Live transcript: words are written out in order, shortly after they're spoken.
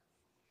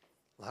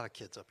A lot of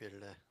kids up here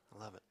today. I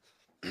love it.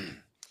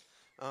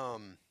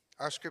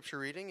 Our scripture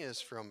reading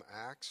is from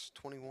Acts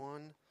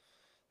 21,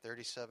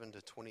 37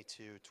 to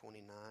 22,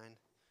 29.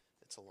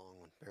 It's a long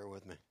one. Bear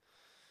with me.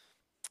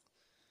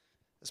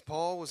 As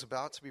Paul was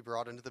about to be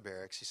brought into the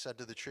barracks, he said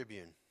to the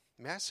tribune,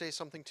 "May I say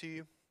something to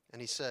you?" And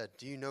he said,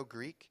 "Do you know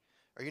Greek?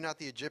 Are you not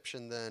the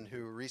Egyptian then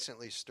who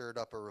recently stirred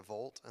up a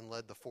revolt and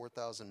led the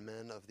 4,000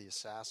 men of the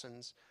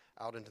assassins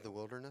out into the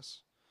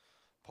wilderness?"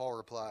 Paul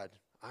replied,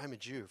 "I am a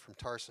Jew from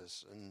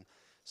Tarsus in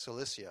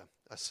Cilicia,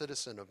 a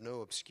citizen of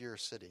no obscure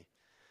city.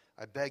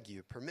 I beg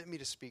you, permit me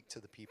to speak to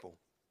the people."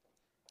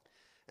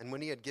 And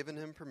when he had given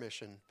him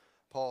permission,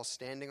 Paul,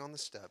 standing on the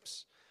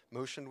steps,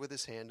 motioned with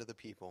his hand to the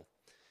people.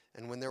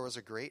 And when there was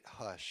a great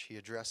hush, he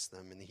addressed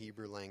them in the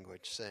Hebrew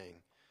language,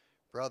 saying,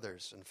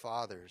 "Brothers and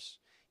fathers,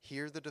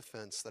 hear the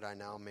defense that I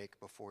now make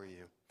before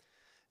you."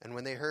 And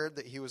when they heard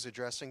that he was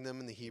addressing them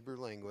in the Hebrew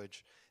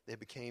language, they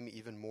became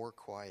even more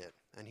quiet.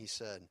 And he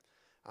said,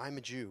 "I am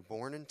a Jew,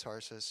 born in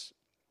Tarsus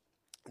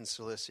in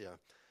Cilicia,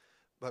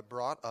 but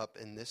brought up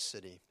in this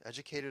city,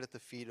 educated at the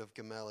feet of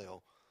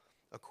Gamaliel,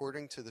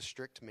 according to the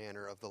strict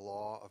manner of the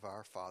law of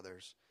our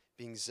fathers,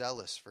 being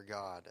zealous for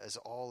God, as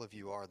all of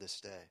you are this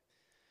day.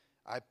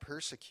 I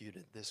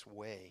persecuted this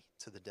way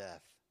to the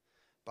death,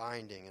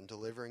 binding and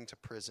delivering to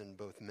prison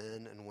both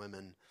men and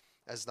women,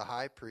 as the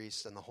high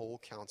priest and the whole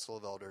council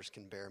of elders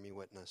can bear me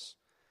witness.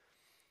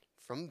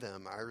 From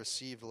them I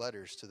received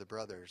letters to the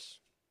brothers,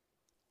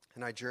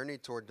 and I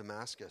journeyed toward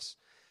Damascus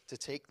to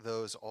take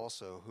those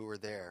also who were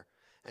there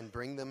and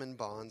bring them in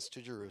bonds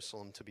to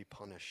Jerusalem to be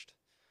punished.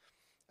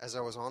 As I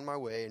was on my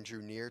way and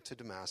drew near to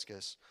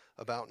Damascus,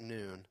 about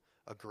noon,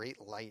 a great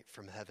light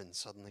from heaven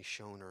suddenly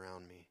shone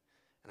around me.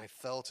 And I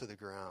fell to the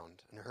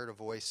ground and heard a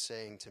voice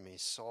saying to me,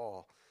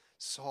 "Saul,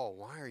 Saul,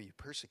 why are you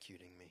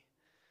persecuting me?"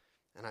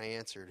 And I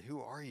answered, "Who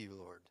are you,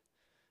 Lord?"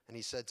 And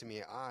he said to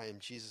me, "I am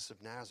Jesus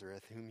of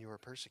Nazareth, whom you are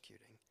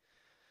persecuting."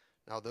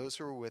 Now those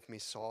who were with me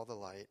saw the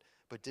light,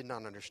 but did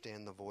not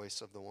understand the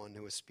voice of the one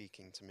who was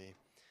speaking to me.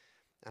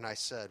 And I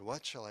said,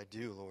 "What shall I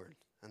do, Lord?"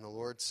 And the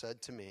Lord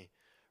said to me,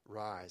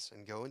 "Rise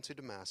and go into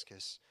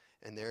Damascus,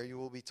 and there you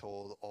will be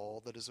told all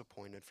that is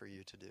appointed for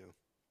you to do."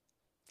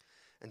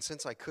 And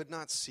since I could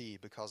not see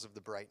because of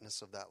the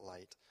brightness of that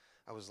light,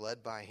 I was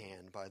led by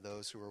hand by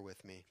those who were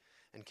with me,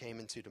 and came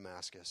into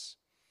Damascus.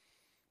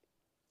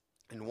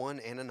 And one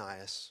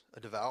Ananias,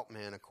 a devout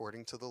man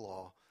according to the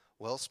law,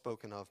 well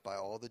spoken of by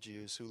all the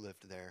Jews who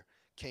lived there,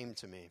 came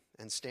to me,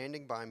 and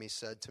standing by me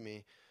said to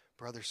me,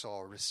 "Brother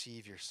Saul,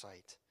 receive your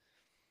sight."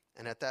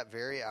 And at that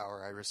very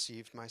hour I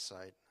received my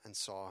sight and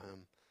saw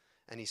him.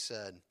 And he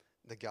said,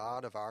 "The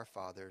God of our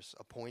fathers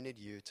appointed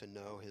you to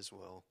know his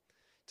will,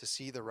 to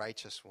see the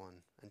righteous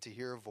one, and to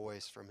hear a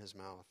voice from his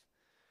mouth.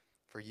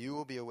 For you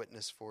will be a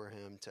witness for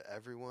him to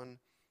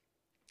everyone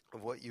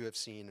of what you have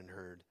seen and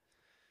heard.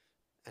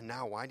 And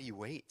now why do you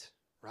wait?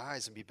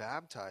 Rise and be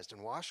baptized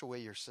and wash away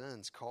your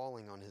sins,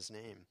 calling on his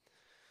name."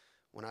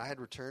 When I had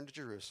returned to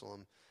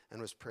Jerusalem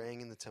and was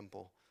praying in the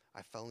temple,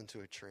 I fell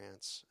into a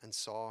trance and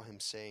saw him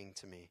saying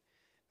to me,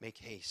 "Make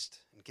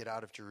haste and get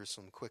out of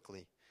Jerusalem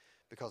quickly,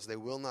 because they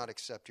will not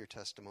accept your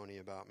testimony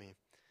about me."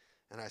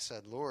 And I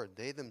said, "Lord,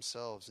 they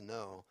themselves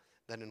know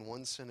that in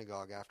one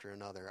synagogue after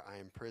another I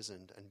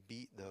imprisoned and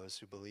beat those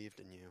who believed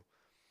in you.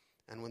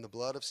 And when the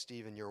blood of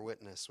Stephen, your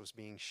witness, was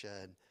being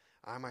shed,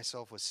 I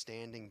myself was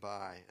standing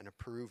by and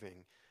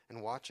approving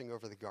and watching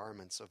over the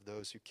garments of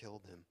those who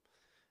killed him."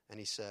 And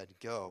he said,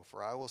 "Go,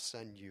 for I will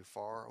send you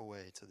far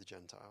away to the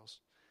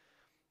Gentiles."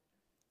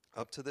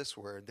 Up to this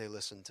word they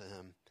listened to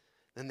him.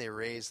 Then they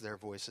raised their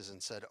voices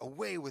and said,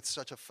 "Away with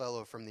such a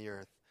fellow from the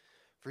earth,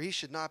 for he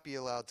should not be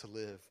allowed to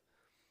live."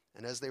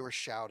 And as they were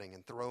shouting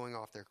and throwing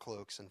off their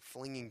cloaks and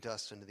flinging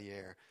dust into the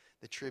air,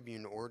 the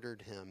tribune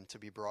ordered him to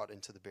be brought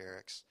into the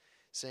barracks,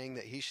 saying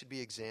that he should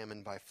be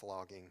examined by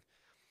flogging,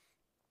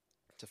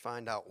 to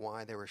find out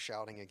why they were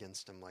shouting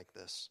against him like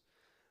this.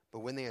 But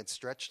when they had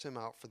stretched him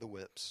out for the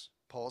whips,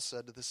 Paul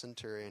said to the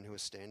centurion who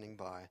was standing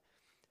by,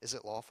 "Is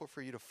it lawful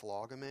for you to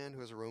flog a man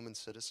who is a Roman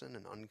citizen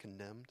and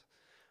uncondemned?"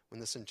 When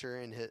the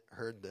centurion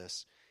heard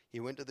this, he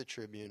went to the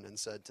tribune and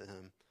said to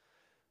him,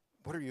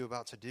 "What are you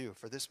about to do?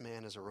 For this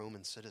man is a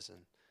Roman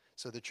citizen."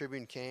 So the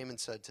tribune came and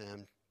said to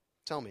him,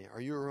 "Tell me, are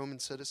you a Roman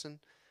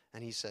citizen?"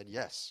 And he said,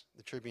 "Yes."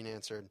 The tribune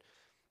answered,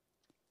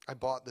 "I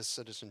bought this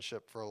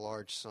citizenship for a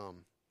large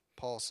sum."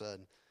 Paul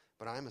said,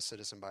 "But I am a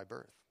citizen by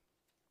birth."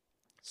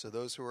 So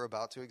those who were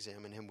about to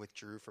examine him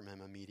withdrew from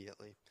him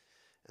immediately.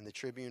 And the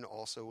tribune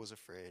also was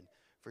afraid,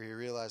 for he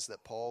realized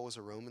that Paul was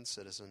a Roman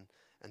citizen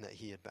and that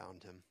he had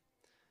bound him.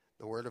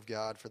 The word of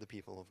God for the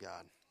people of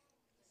God.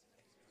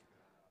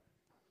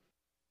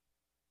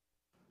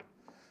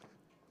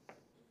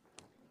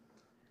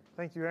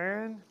 Thank you,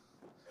 Aaron.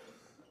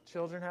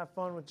 Children, have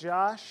fun with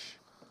Josh.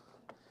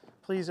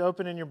 Please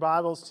open in your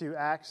Bibles to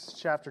Acts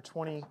chapter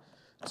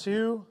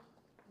 22.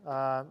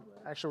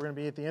 Actually, we're going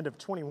to be at the end of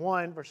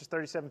 21, verses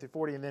 37 through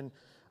 40, and then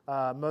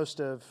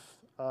most of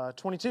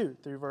 22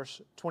 through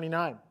verse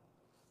 29.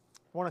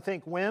 I want to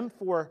thank Wim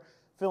for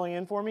filling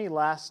in for me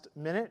last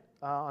minute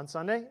on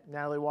Sunday.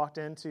 Natalie walked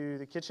into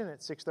the kitchen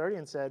at 6:30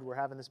 and said, "We're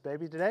having this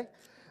baby today.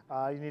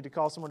 You need to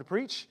call someone to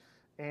preach."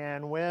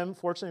 And Wim,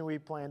 fortunately, we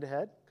planned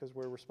ahead because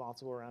we're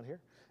responsible around here.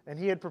 And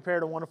he had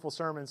prepared a wonderful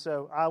sermon,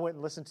 so I went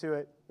and listened to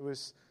it. It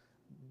was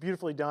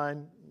beautifully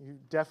done. You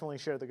definitely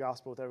shared the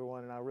gospel with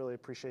everyone, and I really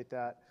appreciate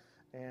that.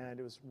 And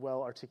it was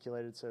well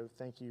articulated, so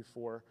thank you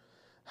for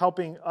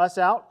helping us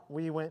out.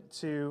 We went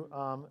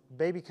to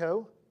Baby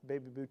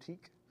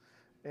Boutique,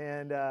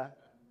 and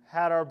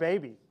had our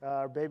baby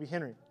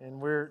Henry.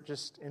 And we're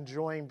just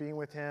enjoying being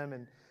with him.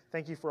 And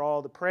thank you for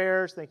all the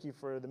prayers. Thank you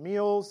for the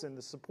meals and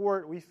the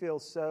support. We feel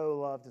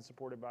so loved and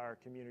supported by our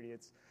community.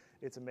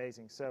 It's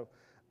amazing. So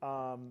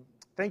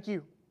thank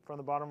you from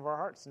the bottom of our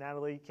hearts.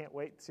 Natalie can't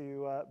wait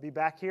to be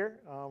back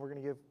here. We're going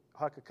to give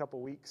Huck a couple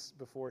weeks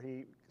before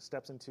he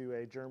steps into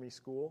a German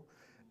school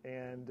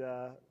and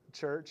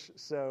church.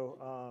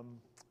 So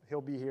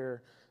he'll be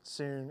here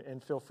soon,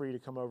 and feel free to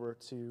come over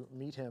to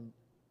meet him.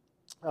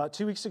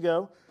 2 weeks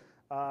ago,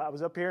 I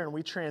was up here, and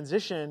we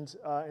transitioned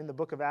in the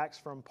book of Acts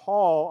from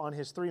Paul on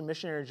his 3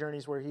 missionary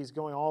journeys where he's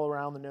going all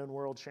around the known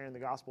world sharing the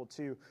gospel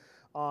to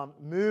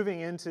moving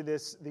into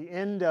the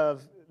end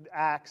of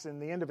Acts and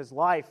the end of his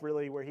life,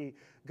 really, where he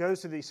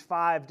goes through these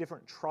 5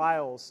 different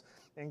trials,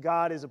 and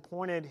God has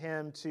appointed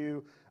him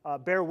to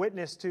bear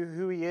witness to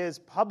who he is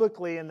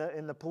publicly in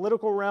the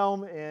political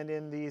realm and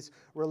in these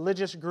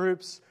religious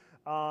groups.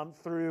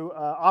 Through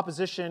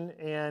opposition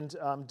and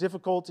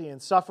difficulty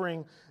and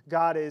suffering,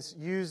 God is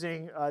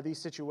using these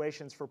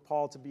situations for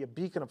Paul to be a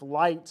beacon of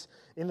light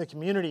in the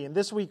community. And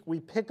this week we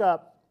pick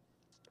up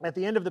at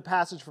the end of the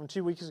passage from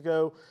 2 weeks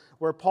ago,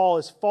 where Paul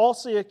is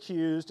falsely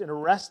accused and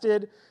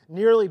arrested,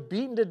 nearly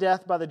beaten to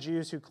death by the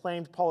Jews who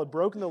claimed Paul had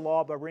broken the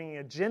law by bringing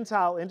a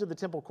Gentile into the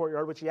temple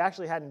courtyard, which he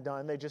actually hadn't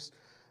done. They just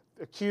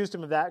accused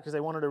him of that because they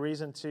wanted a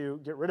reason to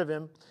get rid of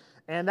him.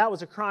 And that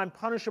was a crime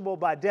punishable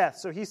by death.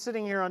 So he's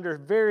sitting here under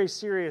very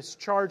serious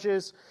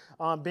charges,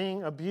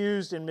 being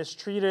abused and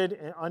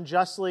mistreated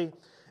unjustly.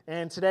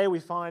 And today we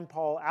find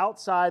Paul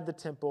outside the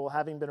temple,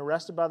 having been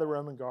arrested by the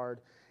Roman guard.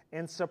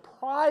 And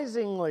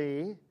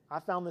surprisingly, I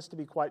found this to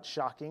be quite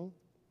shocking.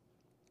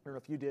 I don't know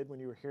if you did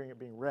when you were hearing it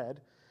being read.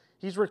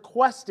 He's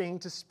requesting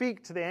to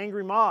speak to the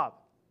angry mob.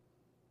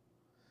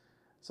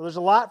 So there's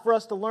a lot for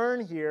us to learn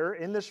here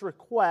in this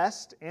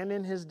request and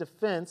in his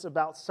defense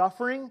about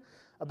suffering,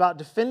 about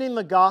defending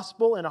the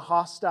gospel in a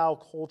hostile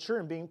culture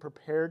and being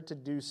prepared to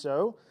do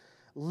so,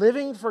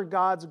 living for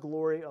God's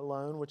glory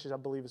alone, which I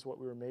believe is what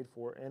we were made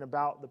for, and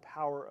about the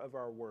power of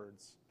our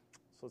words.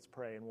 So let's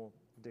pray and we'll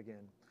dig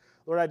in.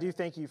 Lord, I do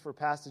thank you for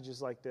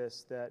passages like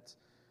this that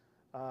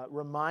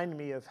remind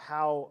me of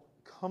how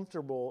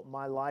comfortable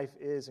my life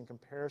is in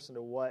comparison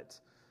to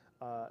what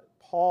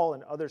Paul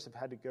and others have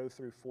had to go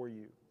through for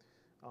you.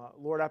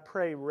 Lord, I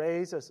pray,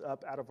 raise us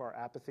up out of our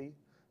apathy.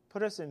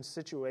 Put us in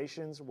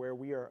situations where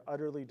we are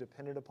utterly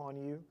dependent upon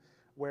you,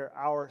 where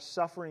our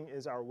suffering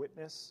is our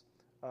witness,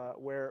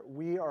 where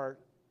we are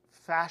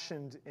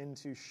fashioned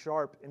into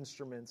sharp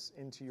instruments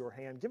into your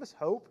hand. Give us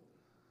hope.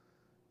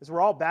 As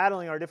we're all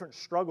battling our different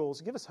struggles,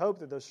 give us hope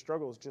that those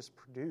struggles just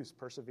produce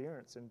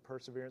perseverance, and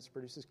perseverance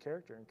produces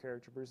character, and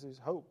character produces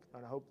hope,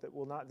 and a hope that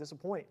will not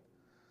disappoint.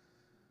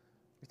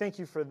 We thank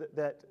you for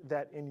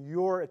that in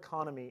your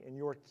economy, in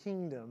your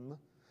kingdom,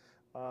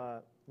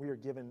 we are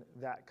given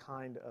that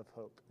kind of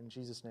hope. In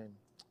Jesus' name,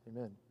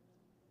 amen.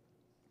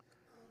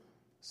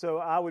 So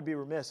I would be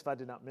remiss if I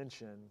did not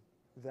mention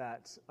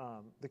that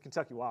the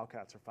Kentucky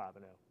Wildcats are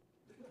 5-0.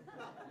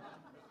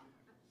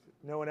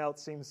 No one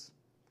else seems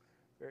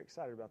very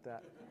excited about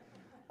that.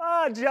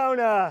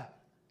 Jonah!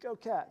 Go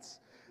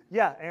Cats.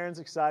 Yeah, Aaron's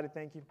excited,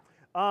 thank you.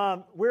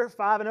 We're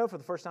 5-0 for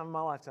the first time in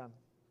my lifetime,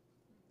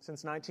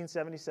 since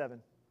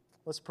 1977.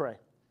 Let's pray.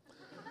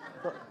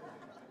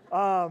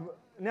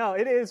 No,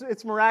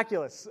 it's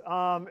miraculous,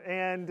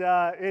 and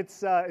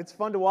it's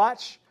fun to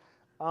watch.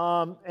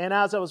 And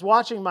as I was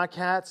watching my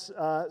Cats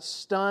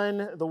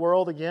stun the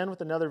world again with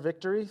another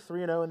victory,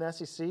 3-0 in the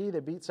SEC. They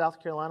beat South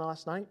Carolina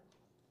last night.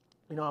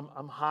 You know,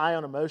 I'm high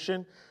on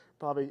emotion.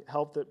 Probably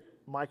helped that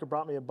Micah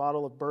brought me a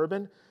bottle of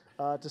bourbon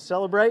to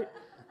celebrate.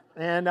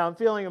 And I'm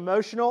feeling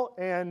emotional.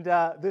 And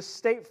this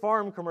State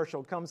Farm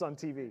commercial comes on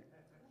TV.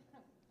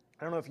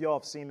 I don't know if you all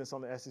have seen this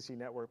on the SEC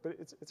network, but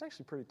it's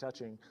actually pretty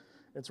touching.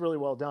 It's really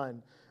well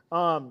done.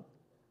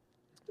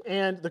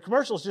 And the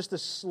commercial is just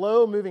this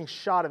slow-moving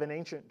shot of an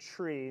ancient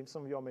tree.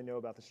 Some of you all may know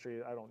about this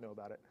tree. I don't know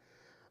about it.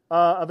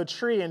 Of a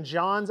tree in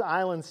Johns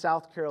Island,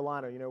 South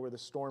Carolina, you know, where the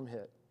storm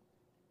hit.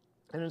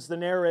 And it's the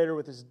narrator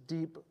with his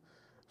deep,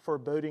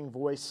 foreboding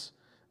voice.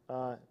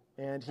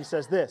 And he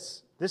says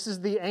this is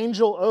the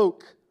angel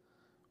oak,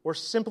 or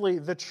simply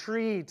the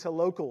tree to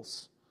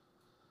locals.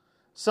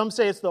 Some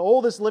say it's the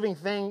oldest living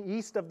thing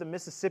east of the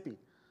Mississippi.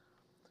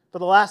 For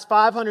the last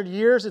 500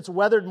 years, it's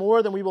weathered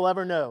more than we will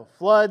ever know.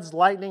 Floods,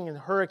 lightning, and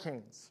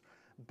hurricanes.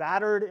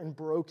 Battered and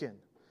broken,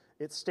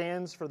 it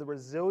stands for the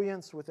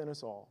resilience within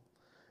us all.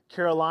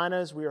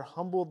 Carolinas, we are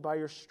humbled by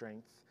your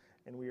strength,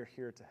 and we are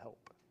here to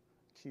help.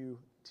 Cue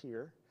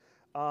tear.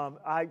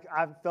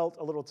 I felt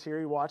a little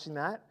teary watching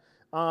that.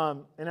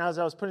 And as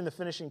I was putting the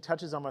finishing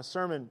touches on my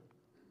sermon,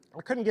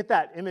 I couldn't get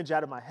that image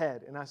out of my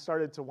head, and I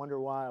started to wonder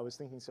why I was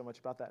thinking so much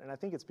about that. And I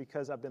think it's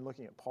because I've been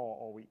looking at Paul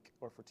all week,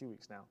 or for 2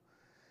 weeks now.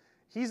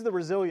 He's the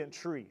resilient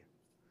tree.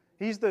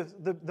 He's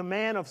the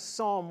man of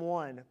Psalm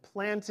 1,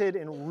 planted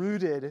and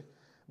rooted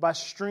by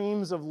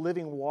streams of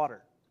living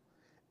water.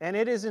 And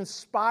it is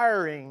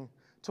inspiring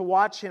to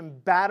watch him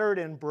battered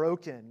and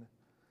broken,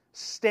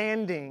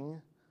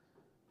 standing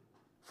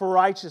for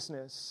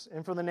righteousness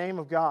and for the name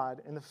of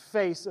God in the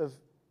face of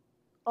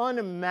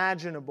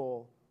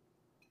unimaginable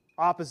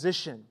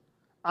opposition.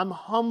 I'm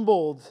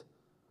humbled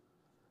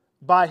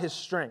by his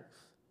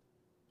strength.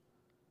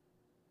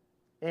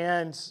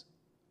 And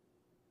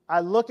I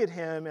look at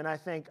him and I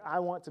think, I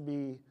want to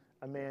be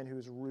a man who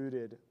is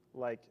rooted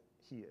like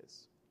he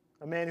is.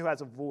 A man who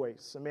has a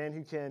voice. A man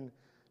who can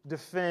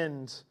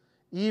defend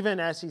even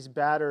as he's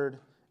battered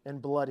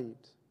and bloodied.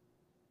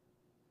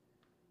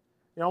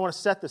 I want to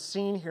set the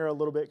scene here a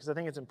little bit because I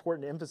think it's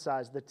important to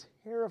emphasize the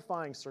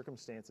terrifying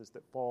circumstances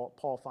that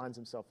Paul finds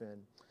himself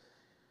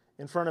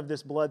in front of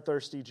this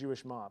bloodthirsty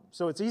Jewish mob.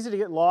 So it's easy to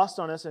get lost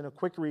on us in a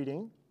quick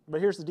reading,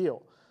 but here's the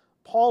deal.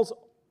 Paul's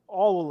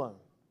all alone.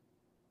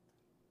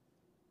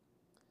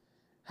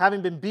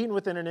 Having been beaten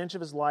within an inch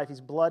of his life,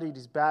 he's bloodied,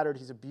 he's battered,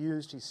 he's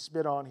abused, he's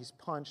spit on, he's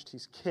punched,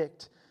 he's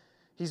kicked.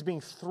 He's being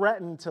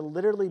threatened to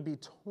literally be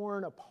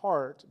torn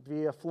apart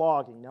via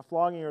flogging. Now,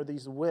 flogging are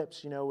these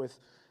whips, with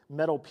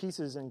metal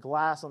pieces and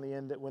glass on the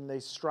end that when they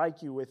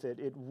strike you with it,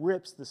 it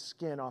rips the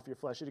skin off your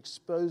flesh. It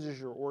exposes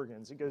your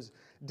organs. It goes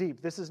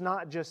deep. This is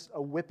not just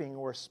a whipping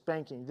or a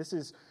spanking. This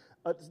is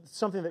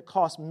something that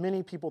costs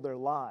many people their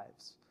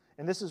lives.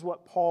 And this is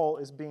what Paul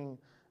is being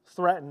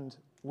threatened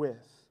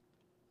with.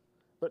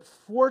 But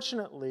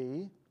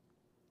fortunately,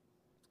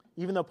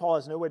 even though Paul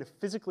has no way to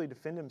physically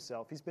defend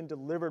himself, he's been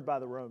delivered by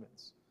the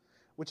Romans,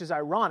 which is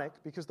ironic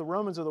because the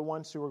Romans are the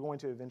ones who are going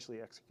to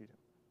eventually execute him.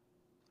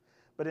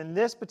 But in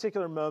this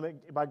particular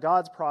moment, by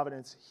God's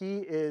providence, he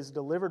is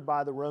delivered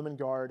by the Roman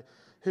guard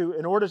who,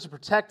 in order to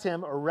protect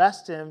him,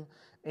 arrest him,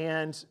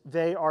 and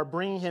they are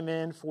bringing him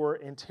in for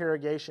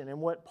interrogation.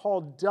 And what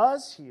Paul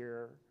does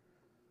here,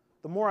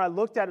 the more I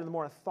looked at it, the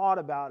more I thought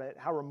about it,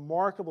 how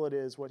remarkable it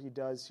is what he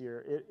does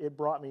here. It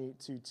brought me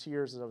to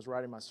tears as I was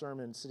writing my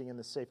sermon, sitting in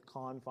the safe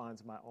confines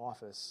of my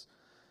office,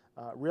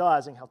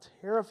 realizing how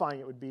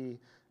terrifying it would be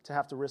to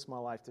have to risk my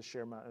life to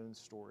share my own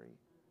story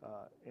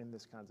in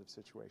this kinds of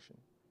situation.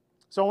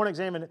 So I want to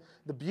examine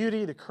the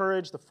beauty, the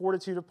courage, the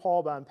fortitude of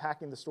Paul by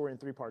unpacking the story in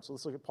three parts. So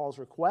let's look at Paul's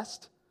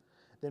request,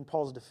 then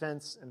Paul's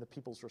defense, and the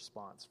people's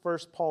response.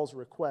 First, Paul's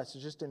request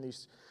is just in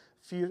these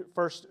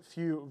first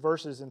few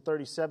verses in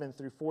 37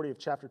 through 40 of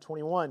chapter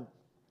 21.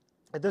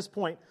 At this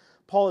point,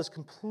 Paul has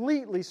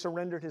completely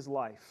surrendered his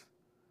life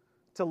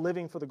to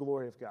living for the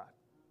glory of God.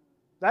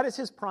 That is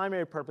his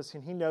primary purpose,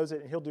 and he knows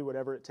it, and he'll do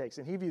whatever it takes.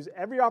 And he views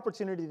every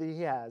opportunity that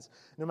he has,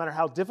 no matter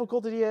how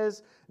difficult it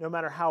is, no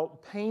matter how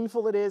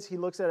painful it is, he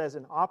looks at it as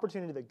an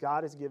opportunity that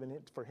God has given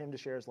for him to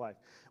share his life.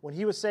 When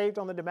he was saved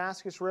on the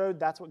Damascus Road,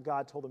 that's what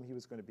God told him he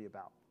was going to be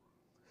about.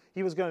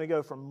 He was going to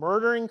go from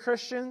murdering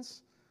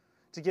Christians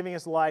to giving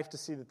his life to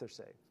see that they're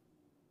saved.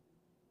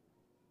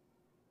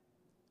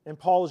 And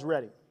Paul is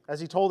ready. As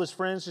he told his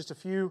friends just a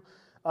few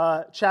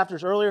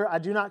chapters earlier, I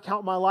do not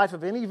count my life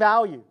of any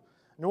value,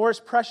 nor is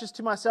precious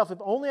to myself, if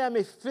only I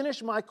may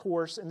finish my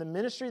course in the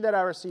ministry that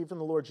I received from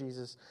the Lord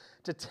Jesus,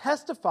 to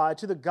testify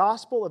to the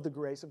gospel of the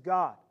grace of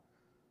God.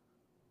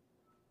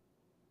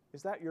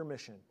 Is that your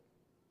mission?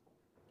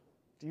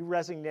 Do you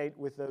resonate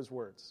with those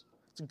words?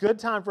 It's a good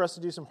time for us to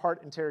do some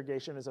heart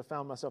interrogation, as I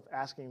found myself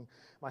asking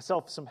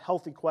myself some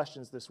healthy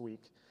questions this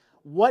week.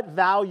 What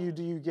value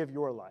do you give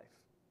your life?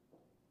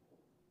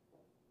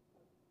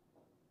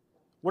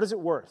 What is it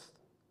worth?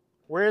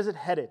 Where is it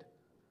headed?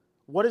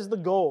 What is the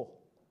goal?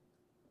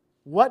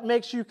 What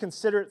makes you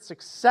consider it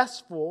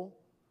successful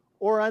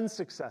or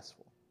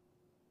unsuccessful?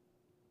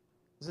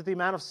 Is it the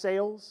amount of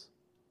sales?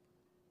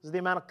 Is it the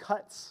amount of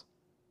cuts?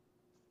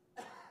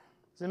 Is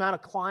it the amount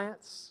of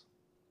clients?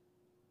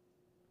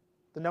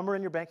 The number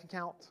in your bank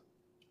account?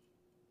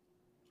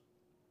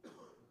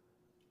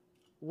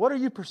 What are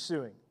you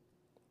pursuing?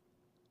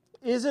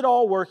 Is it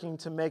all working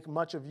to make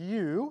much of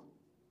you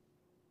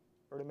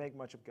or to make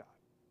much of God?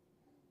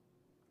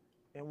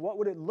 And what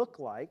would it look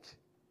like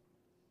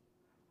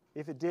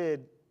if it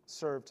did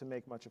serve to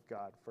make much of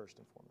God first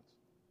and foremost?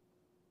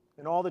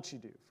 In all that you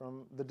do,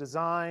 from the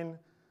design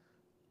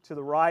to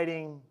the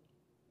writing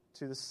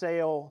to the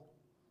sale.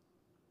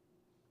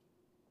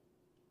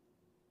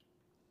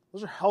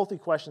 Those are healthy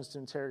questions to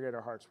interrogate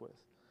our hearts with.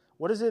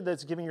 What is it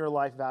that's giving your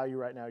life value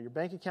right now? Your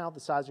bank account,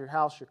 the size of your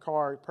house, your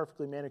car,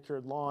 perfectly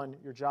manicured lawn,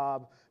 your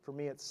job. For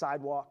me, it's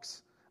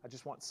sidewalks. I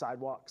just want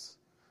sidewalks.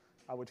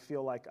 I would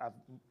feel like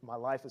my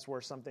life is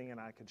worth something and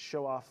I could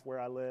show off where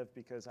I live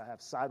because I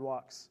have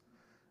sidewalks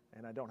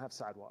and I don't have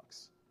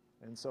sidewalks.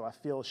 And so I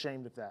feel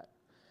ashamed of that.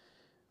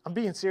 I'm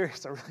being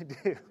serious, I really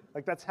do.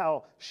 Like, that's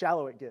how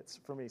shallow it gets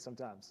for me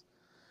sometimes.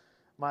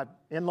 My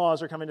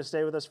in-laws are coming to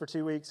stay with us for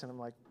 2 weeks, and I'm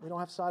like, we don't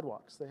have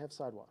sidewalks. They have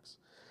sidewalks.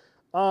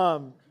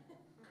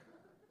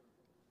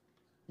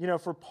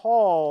 For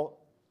Paul,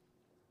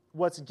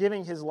 what's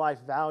giving his life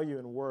value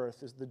and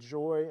worth is the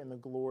joy and the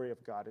glory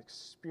of God,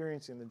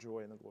 experiencing the joy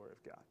and the glory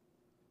of God,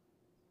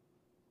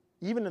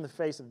 even in the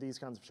face of these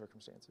kinds of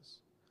circumstances.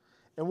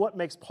 And what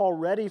makes Paul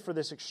ready for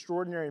this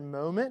extraordinary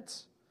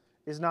moment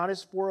is not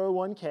his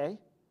 401k,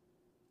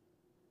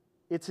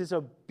 it's his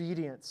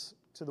obedience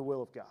to the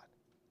will of God.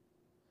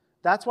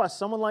 That's why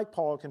someone like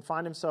Paul can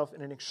find himself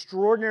in an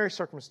extraordinary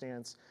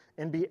circumstance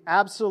and be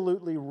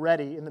absolutely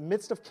ready. In the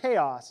midst of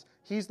chaos,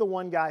 he's the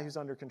one guy who's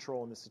under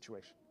control in this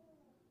situation.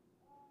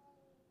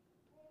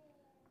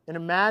 And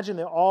imagine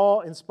the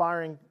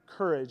awe-inspiring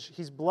courage.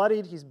 He's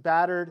bloodied, he's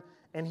battered,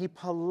 and he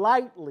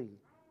politely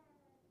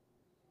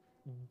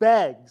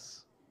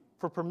begs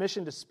for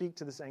permission to speak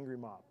to this angry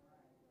mob.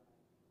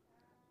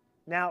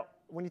 Now,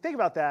 when you think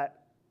about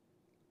that,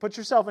 put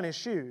yourself in his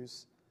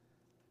shoes.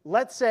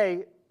 Let's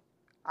say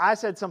I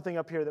said something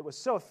up here that was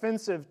so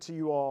offensive to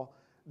you all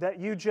that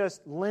you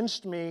just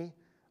lynched me,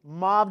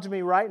 mobbed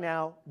me right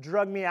now,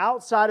 drug me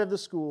outside of the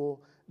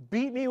school,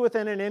 beat me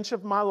within an inch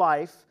of my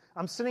life.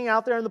 I'm sitting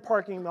out there in the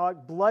parking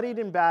lot, bloodied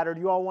and battered.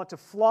 You all want to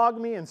flog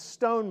me and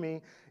stone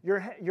me.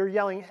 You're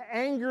yelling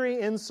angry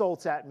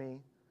insults at me.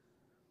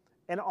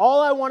 And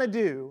all I want to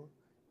do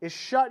is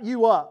shut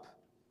you up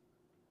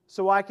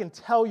so I can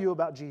tell you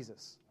about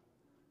Jesus.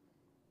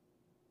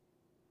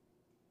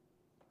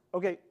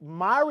 Okay,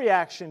 my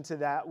reaction to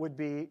that would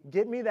be,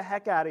 get me the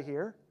heck out of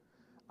here.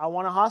 I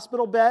want a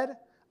hospital bed,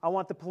 I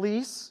want the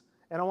police,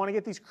 and I want to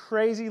get these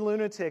crazy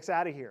lunatics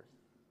out of here.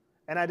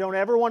 And I don't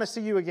ever want to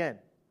see you again.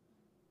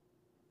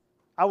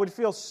 I would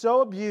feel so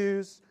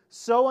abused,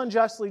 so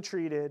unjustly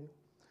treated,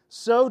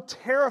 so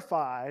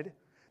terrified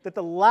that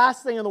the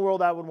last thing in the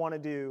world I would want to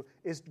do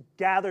is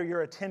gather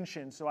your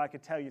attention so I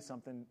could tell you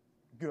something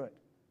good.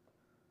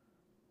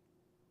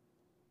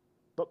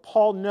 But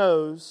Paul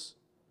knows,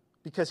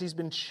 because he's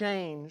been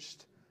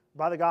changed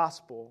by the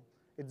gospel,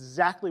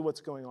 exactly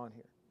what's going on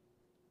here.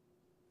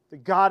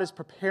 That God is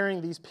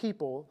preparing these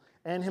people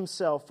and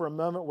himself for a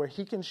moment where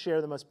he can share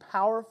the most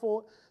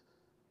powerful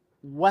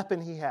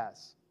weapon he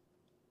has,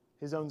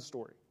 his own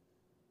story.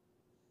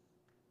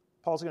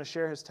 Paul's going to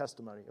share his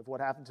testimony of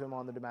what happened to him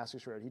on the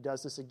Damascus Road. He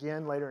does this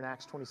again later in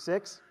Acts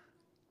 26.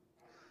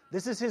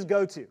 This is his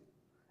go-to.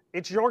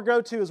 It's your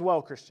go-to as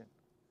well, Christian.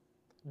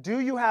 Do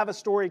you have a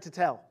story to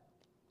tell?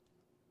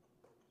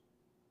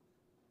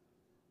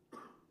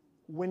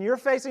 When you're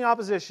facing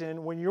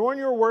opposition, when you're in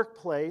your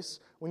workplace,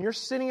 when you're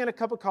sitting in a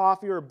cup of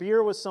coffee or a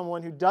beer with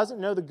someone who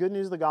doesn't know the good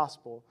news of the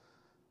gospel,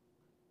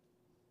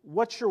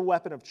 what's your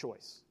weapon of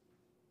choice?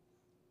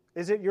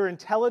 Is it your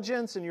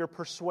intelligence and your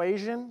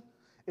persuasion?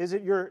 Is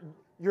it your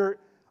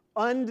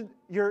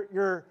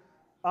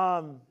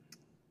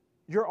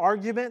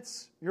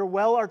arguments, your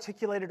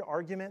well-articulated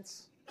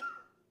arguments?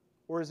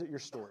 Or is it your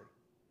story?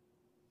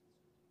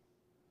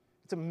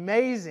 It's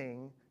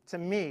amazing to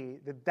me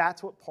that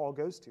that's what Paul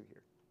goes to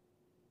here.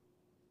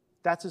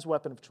 That's his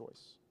weapon of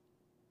choice.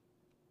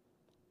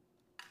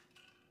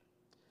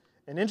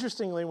 And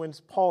interestingly, when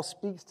Paul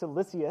speaks to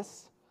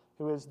Lysias,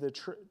 who is the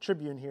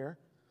tribune here,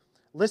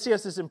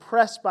 Lysias is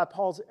impressed by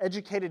Paul's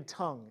educated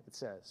tongue, it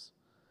says.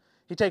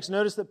 He takes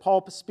notice that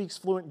Paul speaks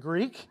fluent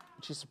Greek,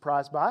 which he's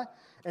surprised by,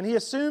 and he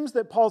assumes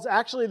that Paul's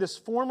actually this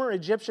former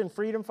Egyptian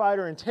freedom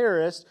fighter and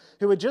terrorist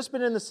who had just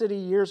been in the city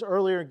years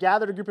earlier,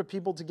 gathered a group of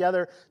people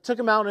together, took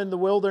them out in the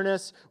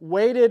wilderness,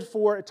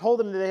 told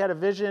them that they had a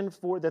vision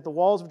that the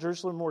walls of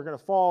Jerusalem were going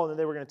to fall and that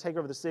they were going to take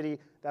over the city.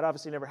 That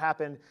obviously never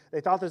happened. They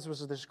thought this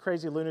was this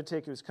crazy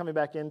lunatic who was coming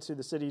back into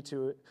the city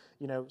to,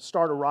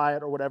 start a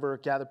riot or whatever,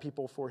 gather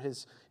people for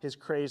his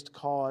crazed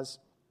cause.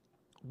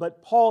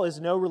 But Paul is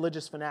no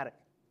religious fanatic.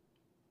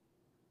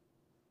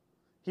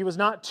 He was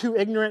not too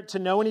ignorant to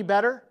know any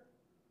better.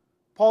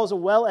 Paul is a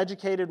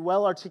well-educated,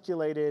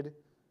 well-articulated,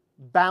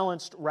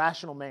 balanced,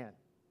 rational man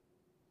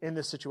in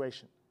this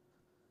situation.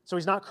 So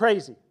he's not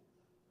crazy.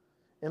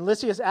 And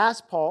Lysias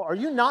asked Paul, "Are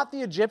you not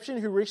the Egyptian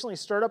who recently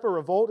stirred up a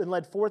revolt and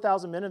led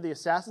 4,000 men of the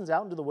assassins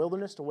out into the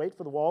wilderness to wait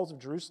for the walls of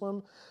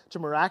Jerusalem to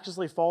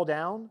miraculously fall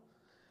down?"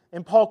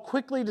 And Paul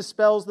quickly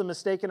dispels the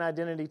mistaken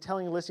identity,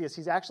 telling Lysias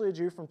he's actually a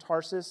Jew from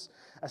Tarsus,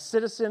 a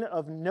citizen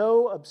of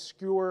no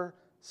obscure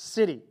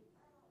city.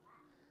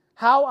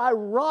 How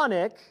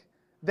ironic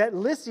that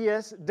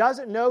Lysias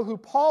doesn't know who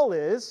Paul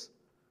is,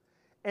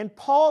 and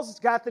Paul's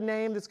got the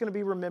name that's going to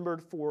be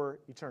remembered for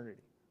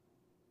eternity,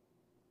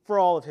 for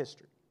all of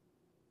history.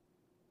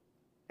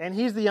 And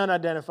he's the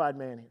unidentified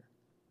man here.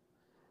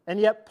 And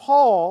yet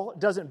Paul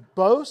doesn't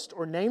boast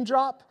or name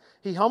drop.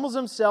 He humbles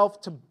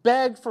himself to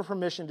beg for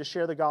permission to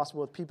share the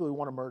gospel with people who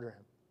want to murder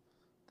him.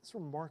 That's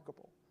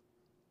remarkable.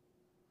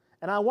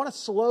 And I want to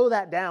slow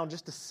that down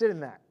just to sit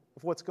in that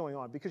of what's going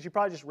on, because you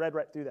probably just read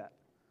right through that,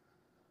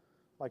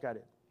 like I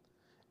did.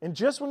 And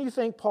just when you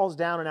think Paul's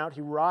down and out, he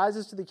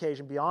rises to the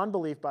occasion beyond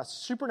belief by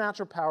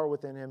supernatural power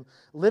within him,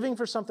 living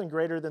for something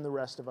greater than the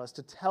rest of us,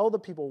 to tell the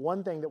people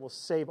one thing that will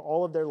save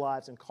all of their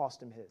lives and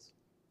cost him his.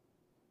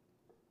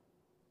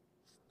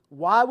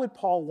 Why would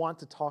Paul want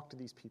to talk to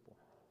these people?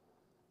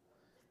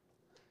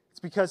 It's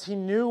because he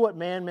knew what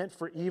man meant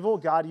for evil,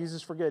 God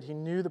uses for good. He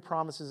knew the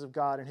promises of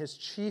God, and his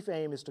chief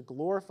aim is to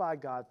glorify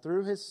God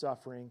through his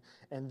suffering,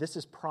 and this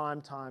is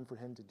prime time for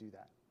him to do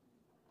that.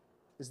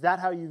 Is that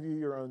how you view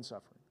your own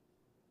suffering?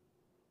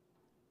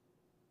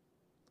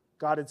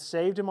 God had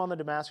saved him on the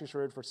Damascus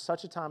Road for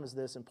such a time as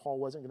this, and Paul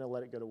wasn't going to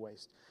let it go to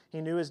waste. He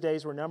knew his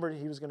days were numbered.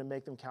 He was going to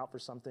make them count for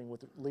something,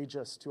 which leads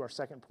us to our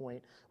second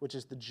point, which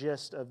is the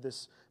gist of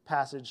this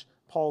passage,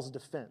 Paul's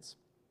defense.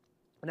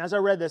 And as I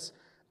read this,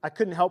 I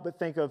couldn't help but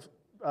think of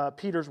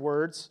Peter's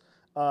words,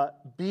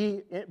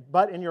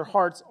 but in your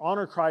hearts,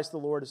 honor Christ the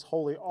Lord as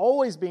holy,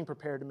 always being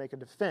prepared to make a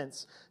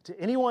defense to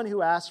anyone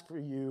who asks for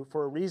you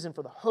for a reason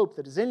for the hope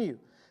that is in you.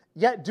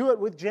 Yet do it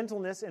with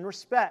gentleness and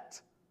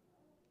respect.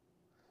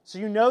 So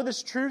you know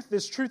this truth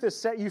has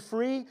set you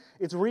free.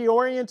 It's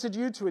reoriented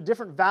you to a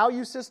different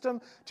value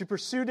system, to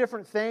pursue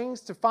different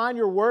things, to find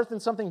your worth in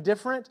something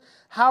different.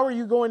 How are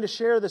you going to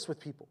share this with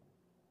people?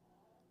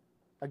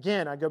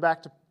 Again, I go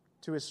back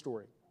to his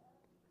story.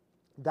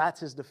 That's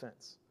his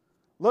defense.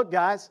 Look,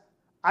 guys,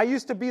 I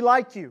used to be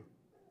like you,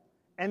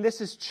 and this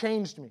has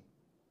changed me.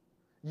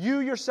 You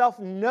yourself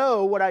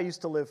know what I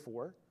used to live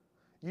for.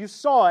 You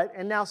saw it,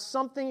 and now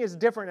something is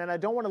different, and I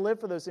don't want to live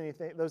for those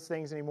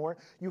things anymore.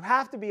 You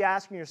have to be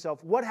asking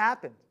yourself, what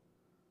happened?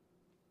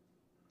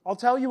 I'll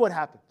tell you what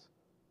happened.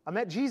 I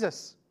met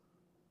Jesus,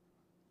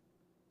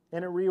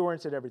 and it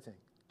reoriented everything,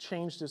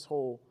 changed his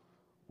whole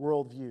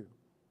worldview.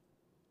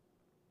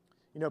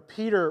 You know,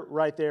 Peter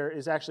right there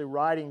is actually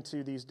writing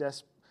to these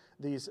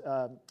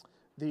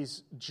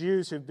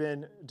Jews who've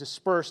been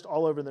dispersed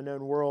all over the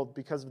known world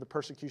because of the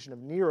persecution of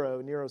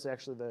Nero. Nero's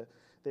actually the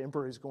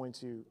emperor who's going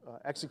to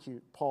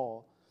execute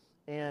Paul.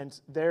 And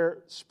they're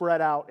spread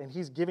out, and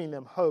he's giving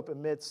them hope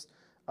amidst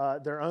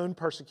their own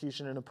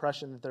persecution and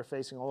oppression that they're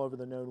facing all over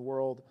the known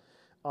world.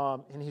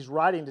 And he's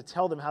writing to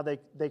tell them how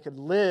they could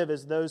live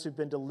as those who've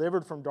been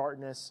delivered from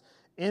darkness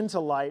into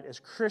light as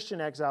Christian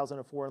exiles in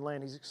a foreign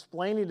land. He's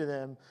explaining to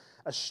them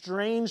a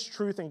strange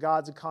truth in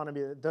God's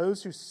economy, that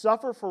those who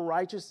suffer for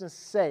righteousness'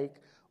 sake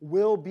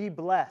will be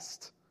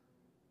blessed.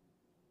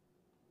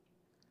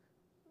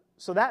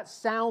 So that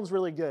sounds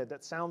really good.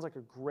 That sounds like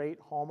a great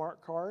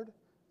Hallmark card.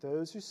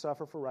 Those who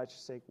suffer for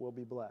righteousness' sake will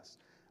be blessed.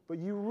 But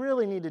you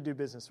really need to do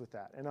business with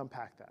that and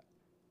unpack that.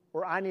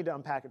 Or I need to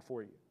unpack it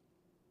for you.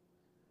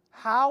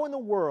 How in the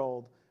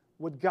world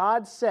would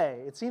God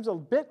say, it seems a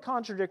bit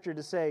contradictory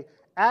to say,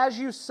 as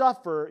you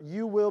suffer,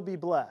 you will be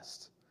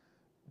blessed.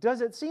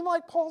 Does it seem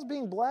like Paul's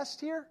being blessed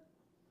here?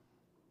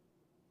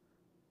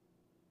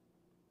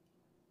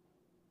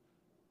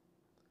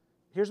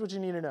 Here's what you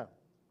need to know.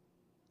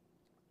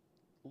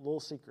 A little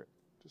secret,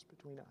 just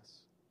between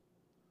us.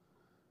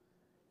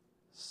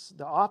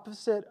 The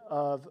opposite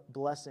of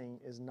blessing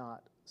is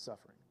not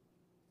suffering.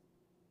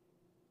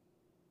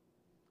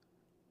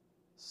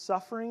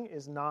 Suffering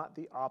is not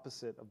the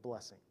opposite of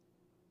blessing.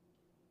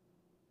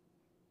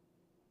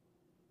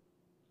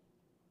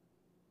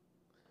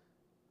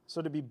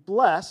 So to be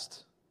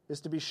blessed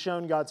is to be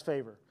shown God's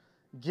favor,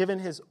 given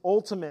his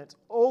ultimate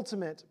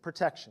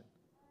protection.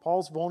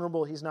 Paul's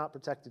vulnerable. He's not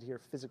protected here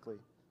physically.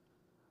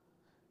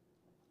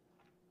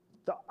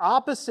 The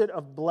opposite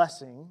of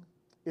blessing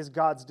is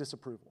God's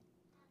disapproval.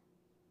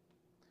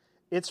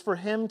 It's for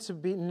him to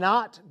be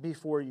not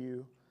before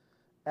you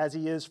as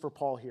he is for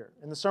Paul here.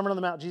 In the Sermon on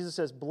the Mount, Jesus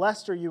says,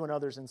 "Blessed are you when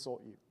others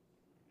insult you."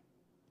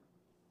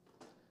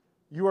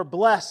 You are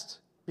blessed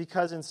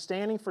because in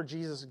standing for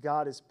Jesus,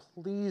 God is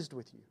pleased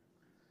with you.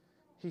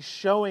 He's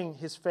showing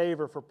his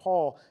favor for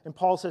Paul, and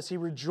Paul says he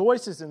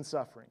rejoices in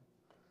suffering.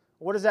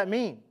 What does that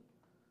mean?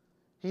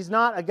 He's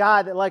not a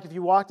guy that, like, if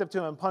you walked up to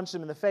him and punched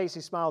him in the face, he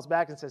smiles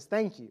back and says,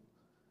 "Thank you."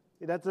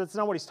 That's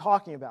not what he's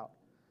talking about.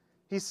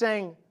 He's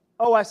saying,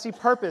 oh, I see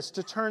purpose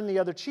to turn the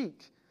other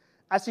cheek.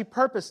 I see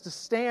purpose to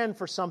stand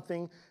for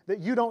something that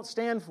you don't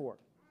stand for.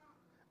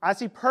 I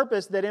see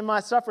purpose that in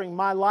my suffering,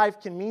 my life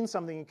can mean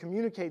something and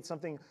communicate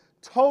something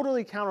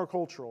totally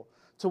countercultural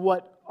to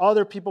what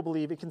other people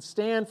believe. It can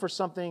stand for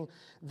something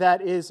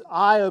that is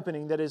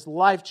eye-opening, that is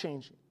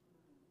life-changing.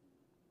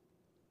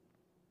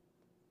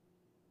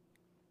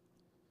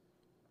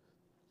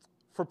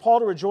 For Paul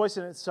to rejoice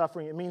in his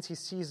suffering, it means he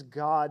sees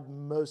God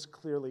most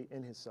clearly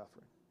in his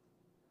suffering.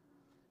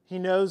 He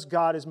knows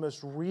God is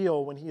most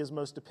real when he is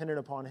most dependent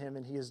upon him,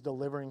 and he is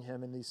delivering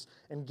him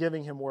and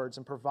giving him words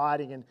and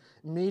providing and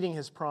meeting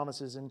his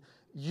promises and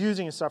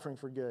using his suffering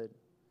for good.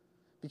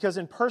 Because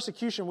in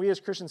persecution, we as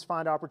Christians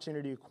find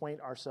opportunity to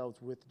acquaint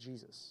ourselves with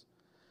Jesus.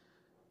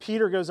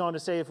 Peter goes on to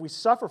say, if we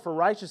suffer for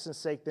righteousness'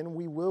 sake, then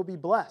we will be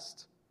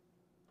blessed.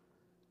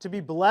 To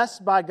be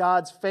blessed by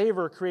God's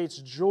favor creates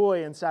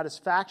joy and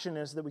satisfaction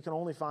that we can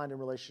only find in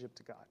relationship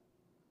to God.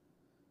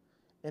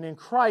 And in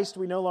Christ,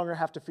 we no longer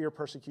have to fear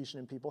persecution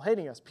and people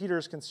hating us. Peter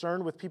is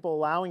concerned with people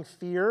allowing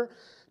fear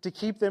to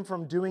keep them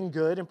from doing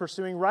good and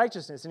pursuing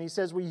righteousness. And he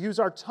says we use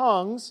our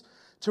tongues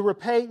to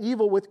repay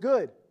evil with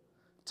good,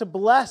 to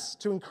bless,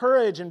 to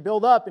encourage and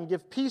build up and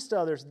give peace to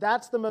others.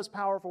 That's the most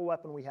powerful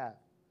weapon we have.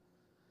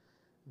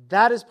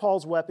 That is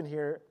Paul's weapon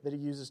here that he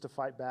uses to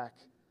fight back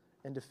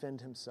and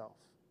defend himself.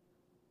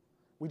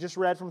 We just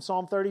read from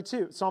Psalm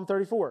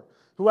 34.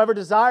 Whoever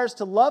desires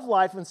to love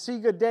life and see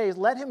good days,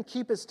 let him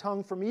keep his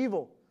tongue from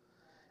evil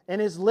and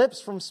his lips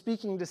from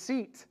speaking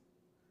deceit.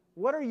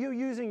 What are you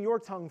using your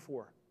tongue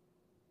for?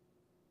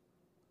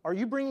 Are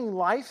you bringing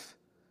life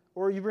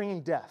or are you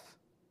bringing death?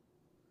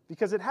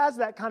 Because it has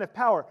that kind of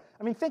power.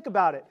 I mean, think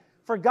about it.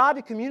 For God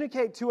to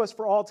communicate to us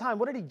for all time,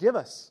 what did He give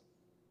us?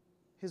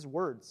 His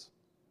words.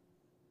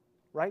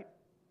 Right?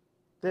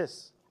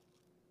 This.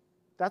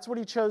 That's what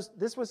He chose.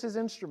 This was His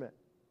instrument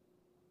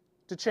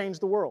to change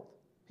the world.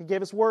 He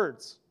gave us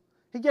words.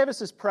 He gave us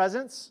His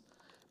presence,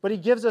 but He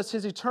gives us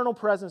His eternal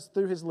presence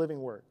through His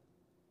living Word.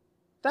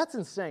 That's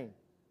insane.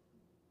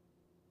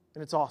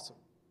 And it's awesome.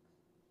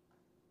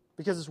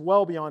 Because it's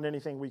well beyond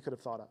anything we could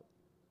have thought of.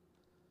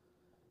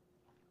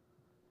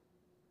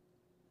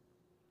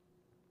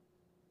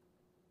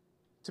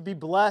 To be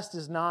blessed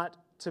is not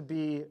to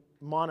be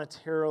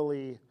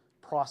monetarily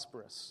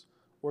prosperous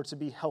or to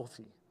be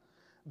healthy.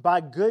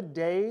 By good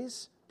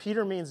days,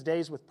 Peter means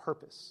days with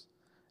purpose.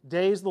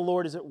 Days the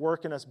Lord is at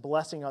work in us,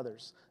 blessing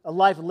others. A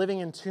life living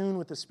in tune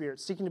with the Spirit,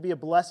 seeking to be a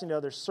blessing to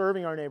others,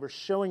 serving our neighbors,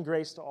 showing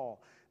grace to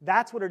all.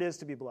 That's what it is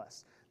to be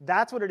blessed.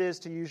 That's what it is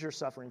to use your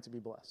suffering to be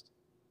blessed.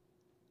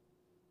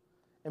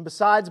 And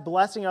besides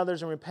blessing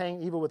others and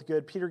repaying evil with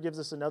good, Peter gives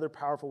us another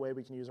powerful way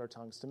we can use our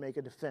tongues to make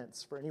a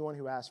defense for anyone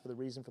who asks for the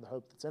reason for the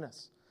hope that's in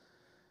us.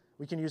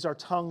 We can use our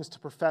tongues to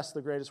profess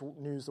the greatest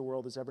news the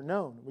world has ever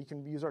known. We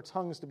can use our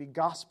tongues to be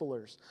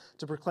gospelers,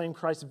 to proclaim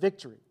Christ's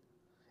victory.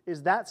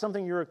 Is that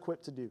something you're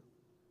equipped to do?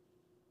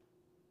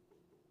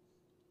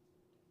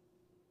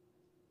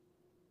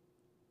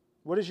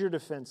 What does your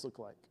defense look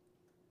like?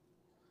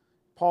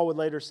 Paul would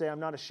later say, I'm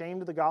not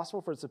ashamed of the gospel,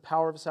 for it's the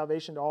power of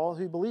salvation to all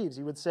who believes.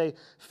 He would say,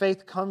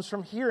 faith comes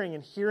from hearing,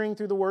 and hearing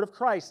through the word of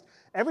Christ.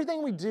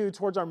 Everything we do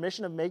towards our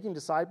mission of making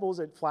disciples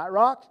at Flat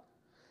Rock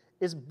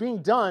is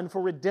being done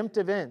for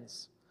redemptive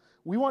ends.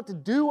 We want to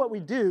do what we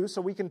do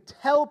so we can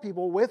tell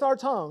people with our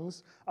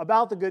tongues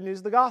about the good news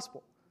of the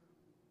gospel.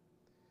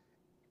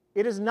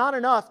 It is not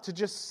enough to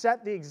just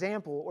set the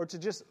example or to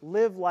just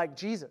live like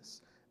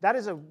Jesus. That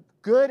is a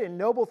good and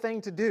noble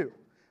thing to do.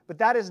 But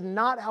that is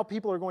not how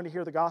people are going to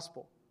hear the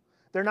gospel.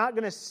 They're not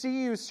going to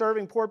see you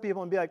serving poor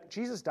people and be like,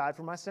 Jesus died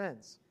for my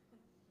sins.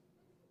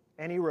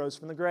 And He rose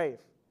from the grave.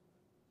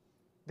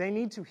 They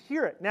need to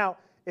hear it. Now,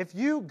 if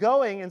you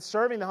going and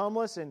serving the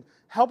homeless and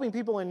helping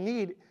people in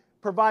need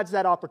provides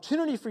that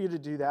opportunity for you to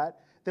do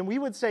that, then we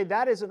would say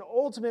that is an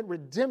ultimate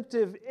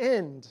redemptive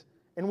end.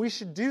 And we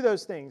should do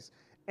those things.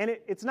 And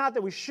it's not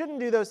that we shouldn't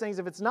do those things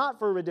if it's not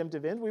for a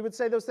redemptive end. We would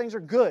say those things are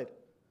good.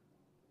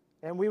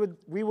 And we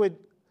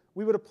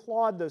would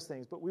applaud those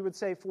things, but we would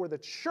say for the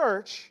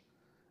church,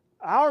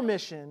 our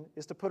mission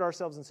is to put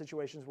ourselves in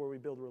situations where we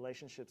build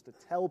relationships to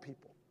tell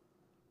people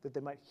that they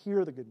might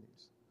hear the good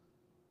news.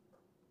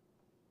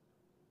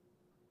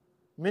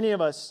 Many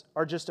of us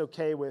are just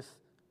okay with,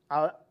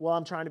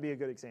 I'm trying to be a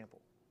good example.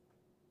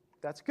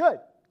 That's good.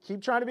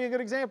 Keep trying to be a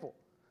good example.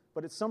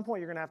 But at some point,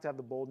 you're going to have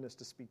the boldness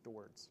to speak the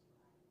words.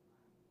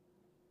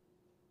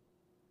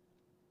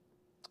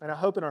 And I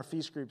hope in our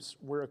feast groups,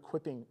 we're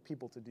equipping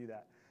people to do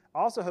that. I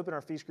also hope in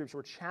our feast groups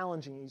we're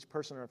challenging each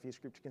person in our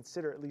feast group to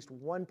consider at least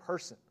one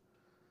person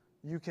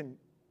you can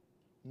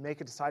make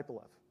a disciple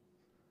of.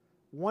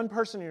 One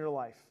person in your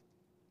life.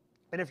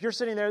 And if you're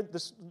sitting there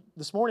this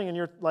morning and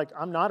you're like,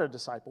 I'm not a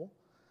disciple,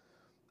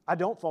 I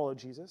don't follow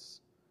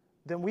Jesus,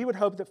 then we would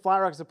hope that Flat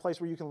Rock is a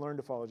place where you can learn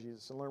to follow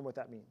Jesus and learn what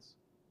that means.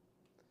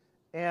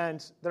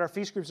 And that our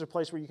feast groups are a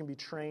place where you can be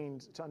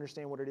trained to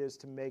understand what it is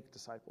to make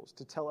disciples,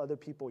 to tell other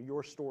people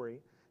your story,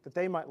 that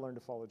they might learn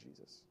to follow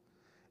Jesus.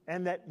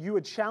 And that you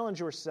would challenge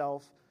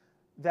yourself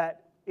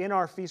that in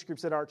our feast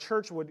groups, that our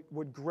church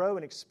would grow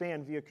and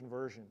expand via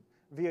conversion,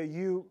 via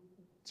you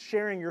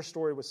sharing your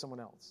story with someone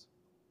else,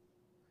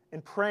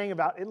 and praying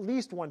about at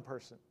least one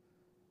person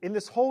in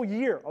this whole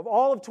year of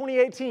all of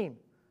 2018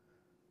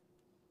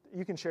 that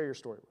you can share your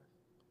story with.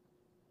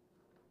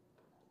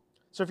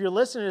 So if you're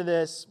listening to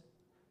this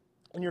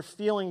and you're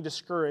feeling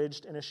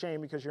discouraged and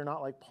ashamed because you're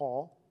not like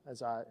Paul,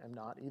 as I am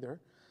not either,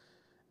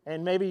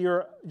 and maybe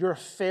you're a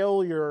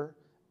failure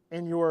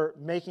in your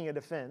making a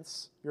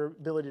defense, your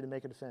ability to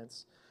make a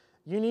defense,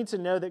 you need to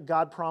know that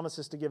God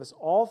promises to give us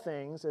all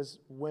things, as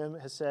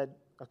Wim has said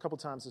a couple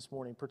times this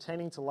morning,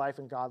 pertaining to life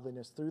and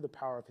godliness through the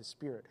power of His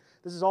Spirit.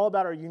 This is all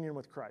about our union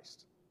with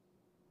Christ.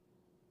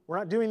 We're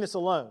not doing this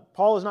alone.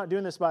 Paul is not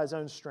doing this by his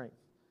own strength.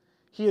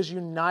 He is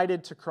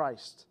united to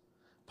Christ.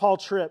 Paul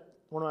Tripp,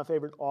 one of my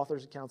favorite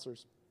authors and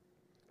counselors,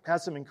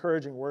 has some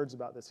encouraging words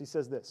about this. He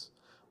says this: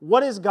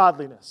 what is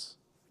godliness?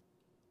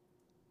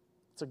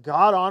 It's a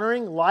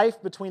God-honoring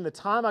life between the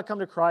time I come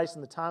to Christ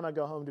and the time I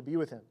go home to be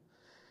with Him.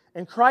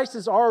 And Christ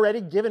has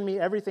already given me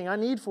everything I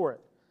need for it.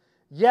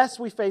 Yes,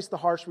 we face the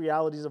harsh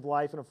realities of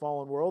life in a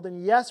fallen world,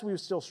 and yes, we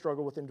still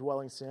struggle with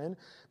indwelling sin,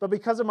 but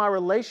because of my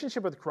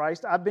relationship with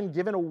Christ, I've been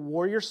given a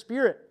warrior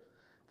spirit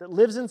that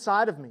lives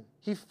inside of me.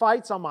 He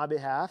fights on my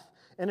behalf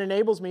and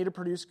enables me to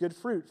produce good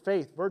fruit: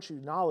 faith, virtue,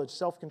 knowledge,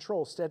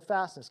 self-control,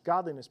 steadfastness,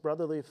 godliness,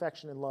 brotherly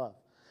affection, and love.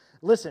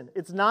 Listen,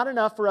 it's not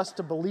enough for us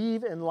to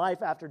believe in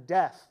life after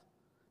death.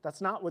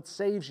 That's not what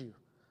saves you.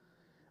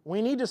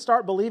 We need to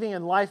start believing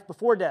in life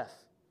before death.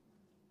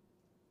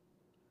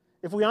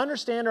 If we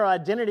understand our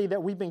identity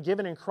that we've been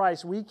given in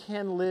Christ, we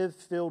can live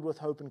filled with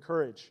hope and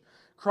courage.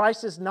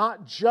 Christ has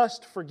not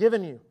just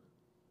forgiven you.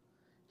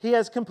 He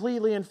has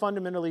completely and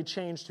fundamentally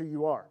changed who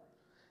you are.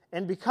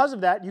 And because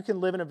of that, you can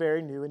live in a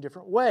very new and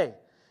different way.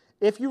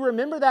 If you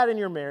remember that in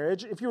your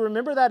marriage, if you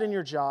remember that in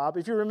your job,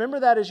 if you remember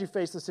that as you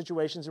face the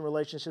situations and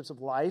relationships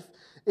of life,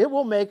 it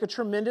will make a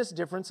tremendous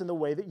difference in the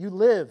way that you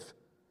live.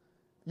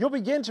 You'll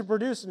begin to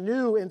produce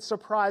new and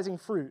surprising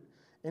fruit,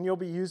 and you'll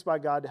be used by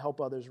God to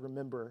help others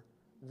remember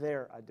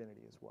their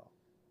identity as well.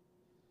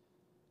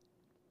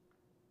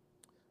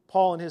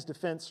 Paul, in his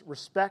defense,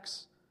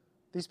 respects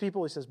these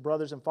people. He says,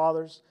 brothers and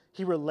fathers.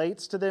 He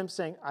relates to them,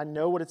 saying, I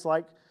know what it's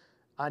like.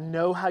 I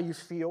know how you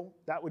feel.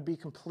 That would be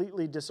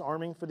completely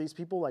disarming for these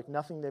people, like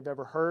nothing they've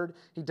ever heard.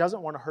 He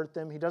doesn't want to hurt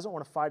them. He doesn't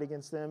want to fight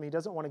against them. He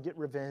doesn't want to get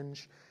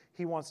revenge.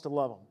 He wants to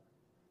love them.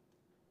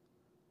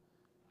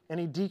 And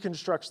he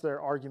deconstructs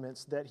their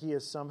arguments that he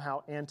is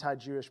somehow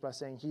anti-Jewish by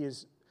saying he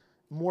is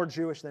more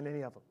Jewish than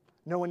any of them.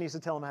 No one needs to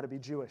tell him how to be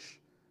Jewish.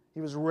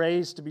 He was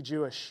raised to be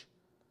Jewish.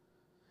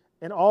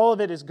 And all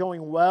of it is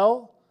going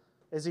well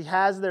as he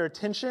has their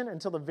attention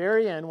until the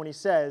very end when he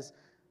says,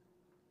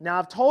 now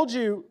I've told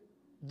you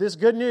this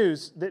good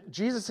news that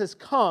Jesus has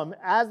come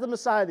as the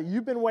Messiah that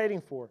you've been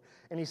waiting for.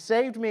 And he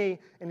saved me,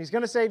 and he's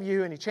going to save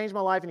you, and he changed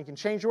my life, and he can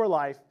change your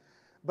life.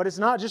 But it's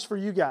not just for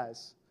you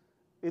guys.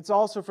 It's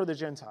also for the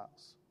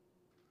Gentiles.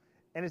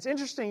 And it's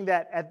interesting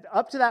that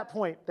up to that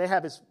point,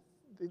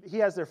 he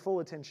has their full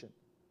attention.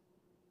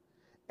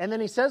 And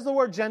then he says the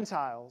word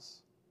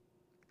Gentiles,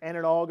 and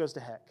it all goes to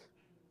heck.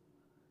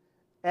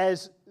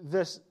 As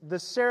the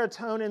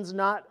serotonin's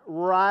not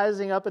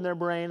rising up in their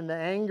brain, and the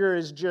anger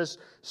is just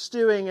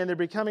stewing, and they're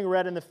becoming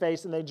red in the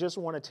face, and they just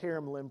want to tear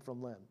him limb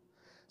from limb.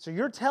 So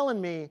you're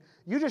telling me,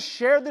 you just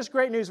shared this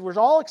great news, we're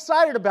all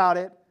excited about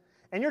it,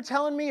 and you're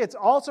telling me it's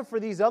also for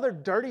these other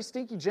dirty,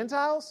 stinky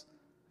Gentiles?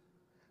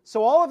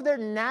 So all of their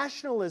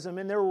nationalism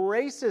and their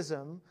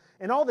racism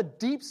and all the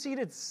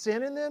deep-seated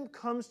sin in them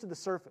comes to the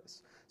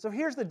surface. So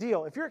here's the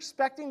deal. If you're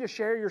expecting to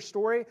share your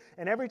story,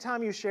 and every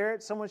time you share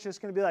it, someone's just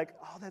going to be like,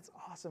 oh, that's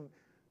awesome.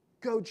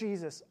 Go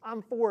Jesus.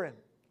 I'm for him.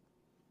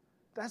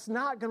 That's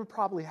not going to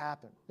probably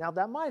happen. Now,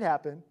 that might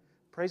happen.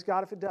 Praise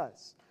God if it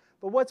does.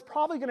 But what's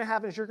probably going to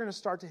happen is you're going to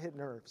start to hit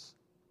nerves.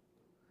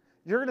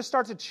 You're going to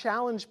start to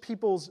challenge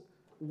people's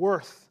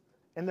worth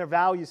and their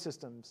value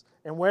systems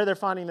and where they're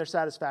finding their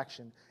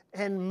satisfaction.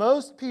 And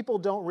most people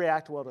don't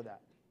react well to that.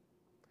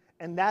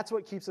 And that's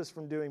what keeps us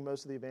from doing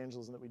most of the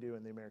evangelism that we do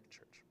in the American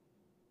church.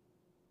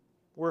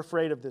 We're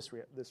afraid of this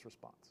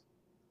response.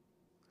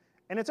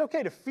 And it's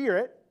okay to fear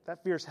it.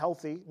 That fear is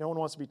healthy. No one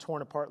wants to be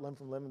torn apart limb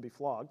from limb and be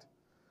flogged.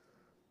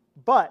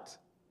 But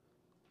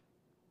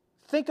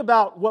think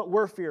about what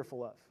we're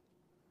fearful of.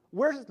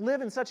 We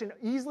live in such an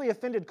easily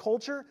offended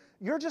culture,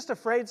 you're just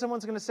afraid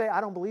someone's going to say, I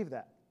don't believe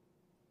that.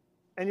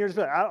 And you're just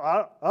like,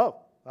 I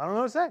don't know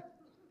what to say.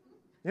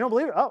 You don't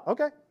believe it? Oh,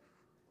 okay.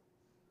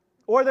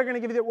 Or they're going to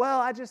give you the, well,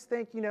 I just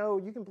think, you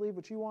can believe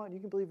what you want,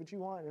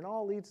 and it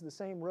all leads to the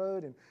same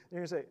road. And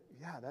you're going to say,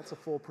 yeah, that's a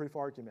foolproof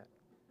argument.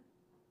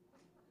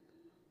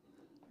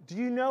 Do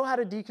you know how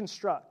to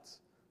deconstruct?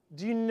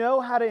 Do you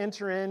know how to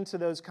enter into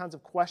those kinds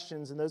of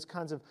questions and those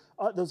kinds of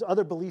those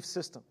other belief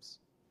systems?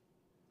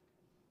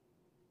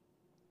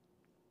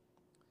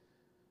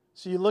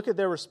 So you look at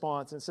their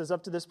response, and it says,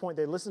 up to this point,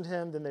 they listened to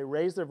him, then they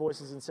raised their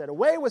voices and said,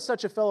 away with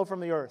such a fellow from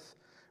the earth,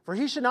 for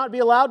he should not be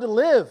allowed to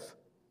live.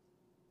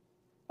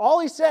 All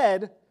he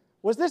said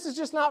was, this is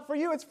just not for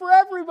you, it's for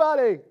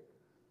everybody.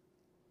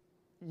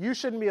 You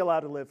shouldn't be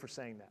allowed to live for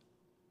saying that.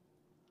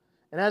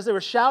 And as they were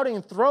shouting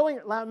and throwing,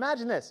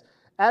 imagine this,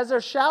 as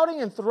they're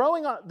shouting and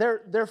throwing,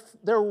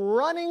 they're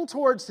running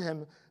towards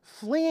him,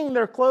 flinging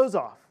their clothes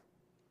off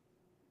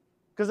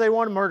because they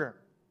want to murder him.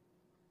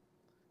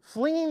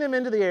 Flinging them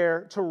into the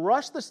air to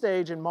rush the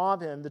stage and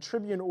mob him, the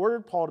tribune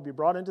ordered Paul to be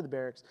brought into the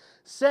barracks,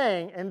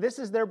 saying, and this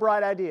is their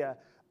bright idea,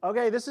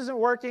 okay, this isn't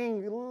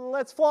working,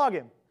 let's flog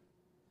him.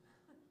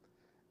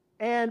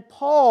 And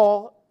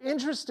Paul,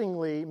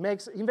 interestingly,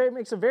 makes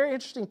a very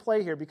interesting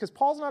play here because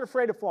Paul's not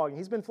afraid of flogging.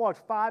 He's been flogged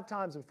 5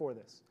 times before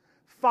this.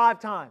 5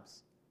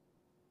 times.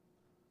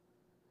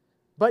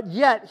 But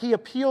yet, he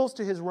appeals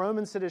to his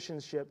Roman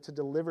citizenship to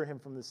deliver him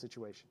from this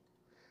situation.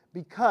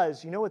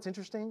 Because, you know what's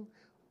interesting?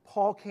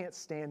 Paul can't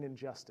stand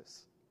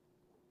injustice.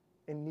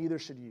 And neither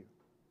should you.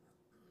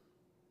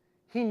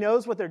 He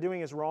knows what they're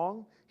doing is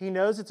wrong. He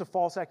knows it's a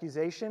false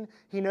accusation.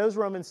 He knows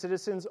Roman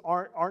citizens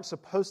aren't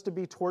supposed to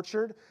be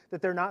tortured,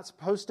 that they're not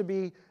supposed to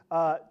be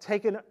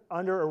taken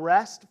under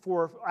arrest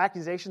for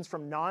accusations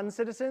from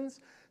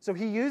non-citizens. So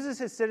he uses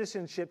his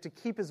citizenship to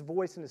keep his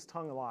voice and his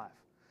tongue alive,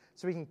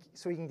 so he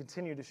can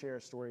continue to share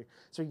his story,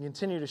 so he can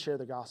continue to share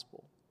the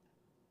gospel.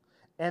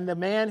 And the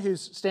man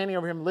who's standing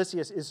over him,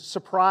 Lysias, is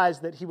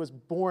surprised that he was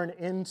born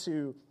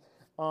into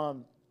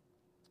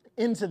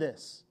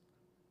this.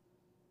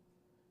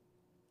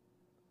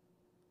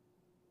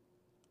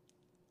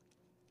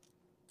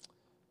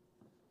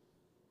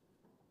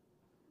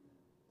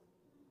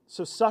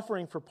 So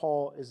suffering for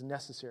Paul is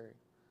necessary.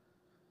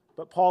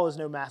 But Paul is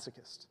no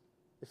masochist.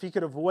 If he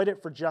could avoid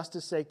it for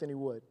justice' sake, then he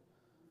would.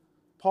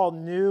 Paul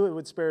knew it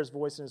would spare his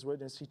voice and his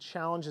witness. He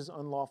challenges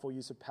unlawful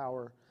use of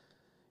power.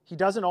 He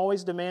doesn't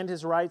always demand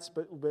his rights,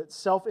 but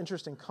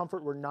self-interest and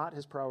comfort were not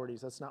his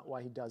priorities. That's not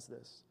why he does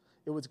this.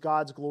 It was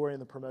God's glory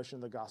and the promotion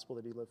of the gospel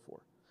that he lived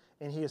for.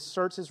 And he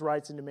asserts his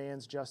rights and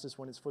demands justice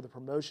when it's for the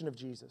promotion of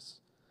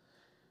Jesus.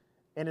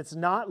 And it's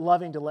not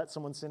loving to let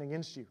someone sin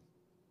against you.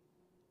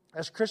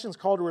 As Christians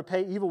called to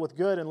repay evil with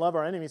good and love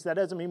our enemies, that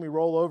doesn't mean we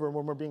roll over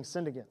when we're being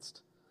sinned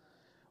against.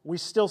 We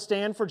still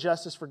stand for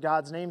justice for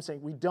God's name's sake.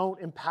 We don't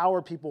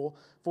empower people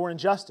for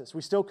injustice.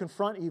 We still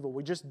confront evil.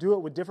 We just do it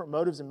with different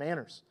motives and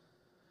manners.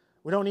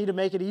 We don't need to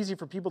make it easy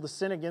for people to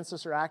sin against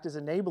us or act as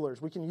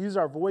enablers. We can use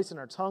our voice and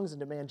our tongues and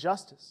demand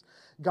justice.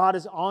 God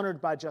is honored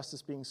by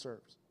justice being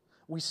served.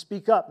 We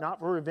speak up, not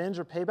for revenge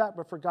or payback,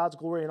 but for God's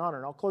glory and honor.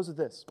 And I'll close with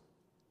this.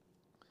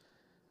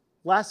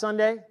 Last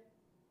Sunday,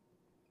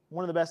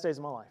 one of the best days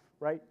of my life,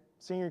 right?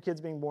 Seeing your kids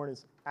being born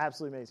is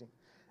absolutely amazing.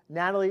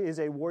 Natalie is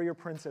a warrior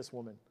princess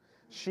woman.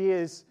 She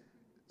is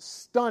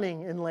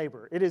stunning in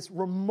labor. It is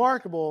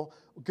remarkable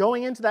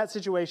going into that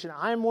situation.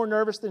 I am more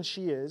nervous than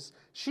she is.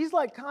 She's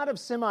like kind of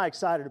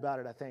semi-excited about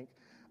it, I think.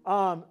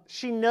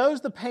 She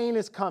knows the pain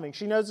is coming.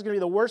 She knows it's going to be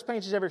the worst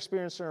pain she's ever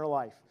experienced in her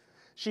life.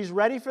 She's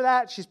ready for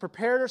that. She's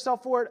prepared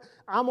herself for it.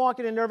 I'm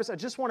walking in nervous. I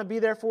just want to be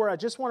there for her. I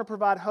just want to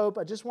provide hope.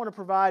 I just want to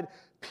provide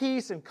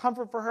peace and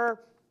comfort for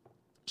her.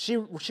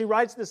 She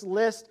writes this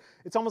list.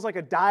 It's almost like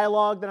a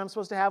dialogue that I'm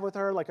supposed to have with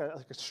her, like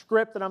a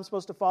script that I'm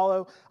supposed to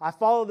follow. I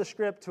follow the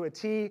script to a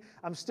T.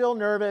 I'm still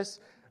nervous.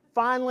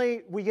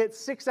 Finally, we get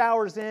 6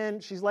 hours in.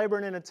 She's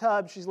laboring in a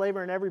tub. She's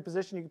laboring in every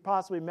position you could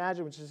possibly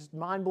imagine, which is just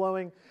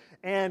mind-blowing.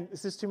 And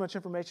this is too much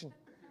information.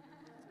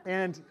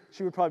 And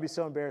she would probably be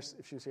so embarrassed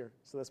if she was here,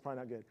 so that's probably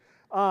not good.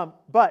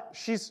 But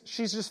she's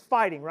just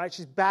fighting, right?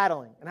 She's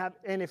battling.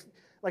 And if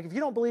you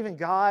don't believe in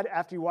God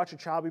after you watch a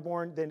child be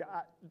born, then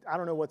I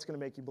don't know what's going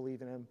to make you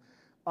believe in Him.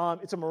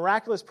 It's a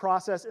miraculous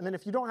process. And then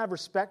if you don't have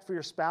respect for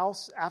your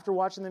spouse after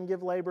watching them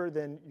give labor,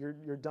 then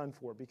you're done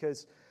for,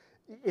 because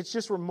it's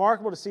just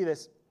remarkable to see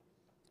this.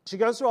 She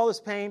goes through all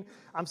this pain.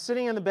 I'm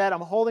sitting in the bed. I'm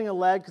holding a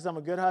leg because I'm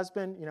a good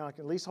husband. You know, I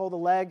can at least hold a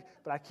leg,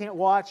 but I can't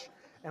watch.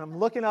 And I'm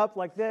looking up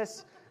like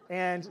this,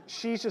 and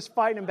she's just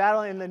fighting and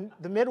battling. And then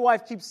the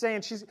midwife keeps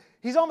saying,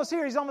 he's almost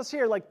here, he's almost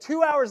here. Like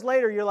 2 hours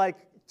later, you're like,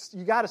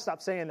 you got to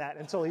stop saying that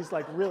until he's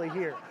like really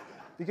here,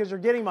 because you're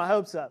getting my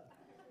hopes up.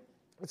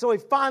 And so he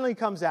finally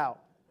comes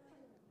out.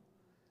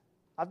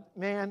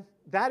 Man,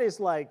 that is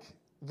like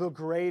the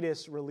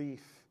greatest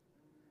relief.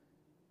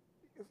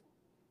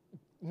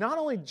 Not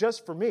only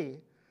just for me,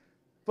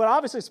 but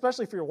obviously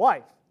especially for your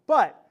wife,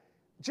 but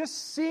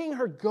just seeing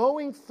her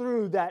going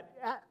through that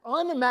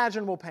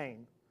unimaginable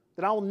pain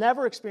that I will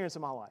never experience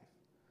in my life,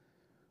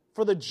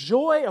 for the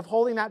joy of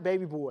holding that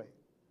baby boy.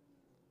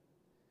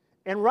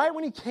 And right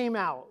when he came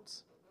out,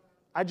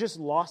 I just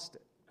lost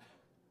it.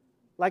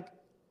 Like,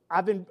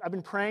 I've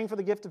been praying for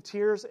the gift of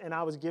tears, and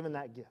I was given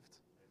that gift.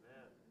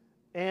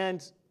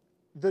 Amen. And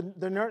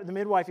the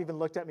midwife even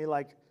looked at me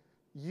like,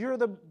 "You're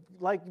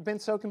been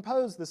so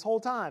composed this whole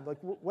time. Like,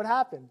 what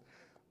happened?"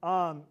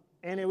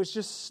 And it was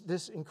just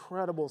this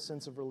incredible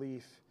sense of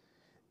relief.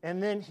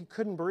 And then he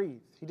couldn't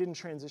breathe. He didn't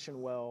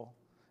transition well,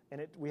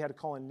 and we had to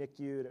call in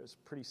NICU. And it was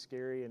pretty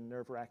scary and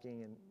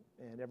nerve-wracking, and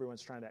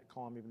everyone's trying to act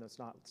calm, even though it's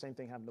not. Same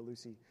thing happened to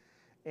Lucy.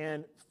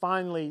 And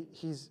finally,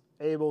 he's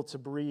able to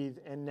breathe,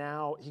 and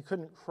now he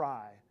couldn't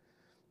cry.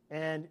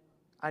 And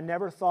I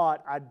never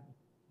thought I'd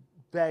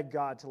beg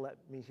God to let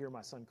me hear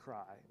my son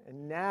cry.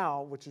 And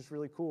now, which is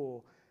really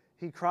cool,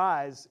 he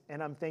cries,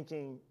 and I'm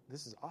thinking,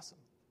 this is awesome.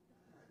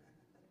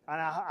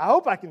 And I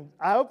hope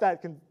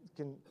that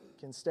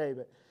can stay.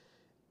 But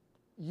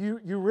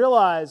you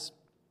realize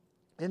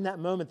in that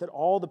moment that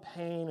all the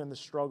pain and the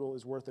struggle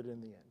is worth it in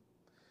the end.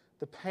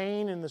 The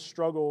pain and the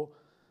struggle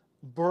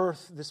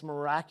birth this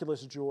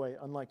miraculous joy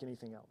unlike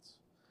anything else.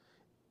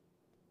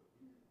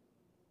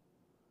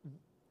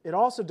 It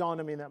also dawned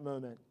on me in that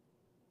moment,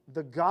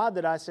 the God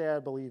that I say I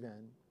believe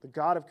in, the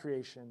God of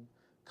creation,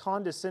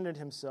 condescended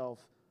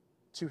himself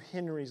to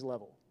Henry's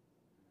level.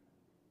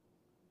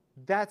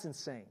 That's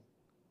insane.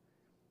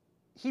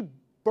 He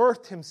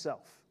birthed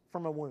himself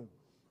from a womb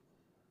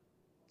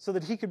so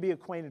that he could be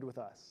acquainted with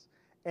us.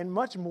 And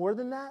much more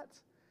than that,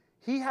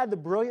 he had the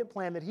brilliant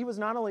plan that he was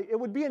not only, it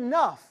would be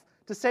enough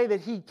to say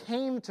that he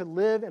came to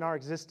live in our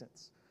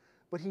existence,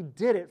 but he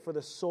did it for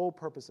the sole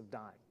purpose of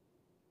dying.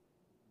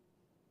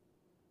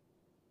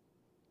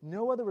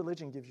 No other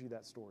religion gives you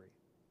that story.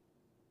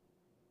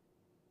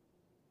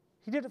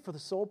 He did it for the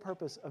sole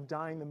purpose of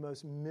dying the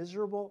most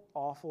miserable,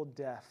 awful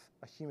death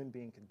a human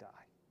being can die.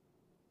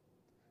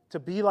 To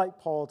be like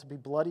Paul, to be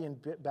bloody and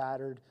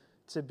battered,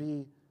 to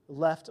be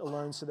left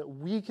alone so that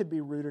we could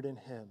be rooted in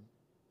him,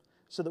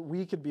 so that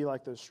we could be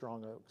like those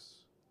strong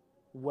oaks,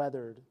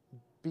 weathered,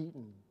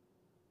 beaten,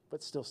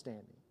 but still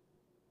standing.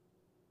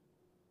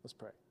 Let's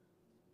pray.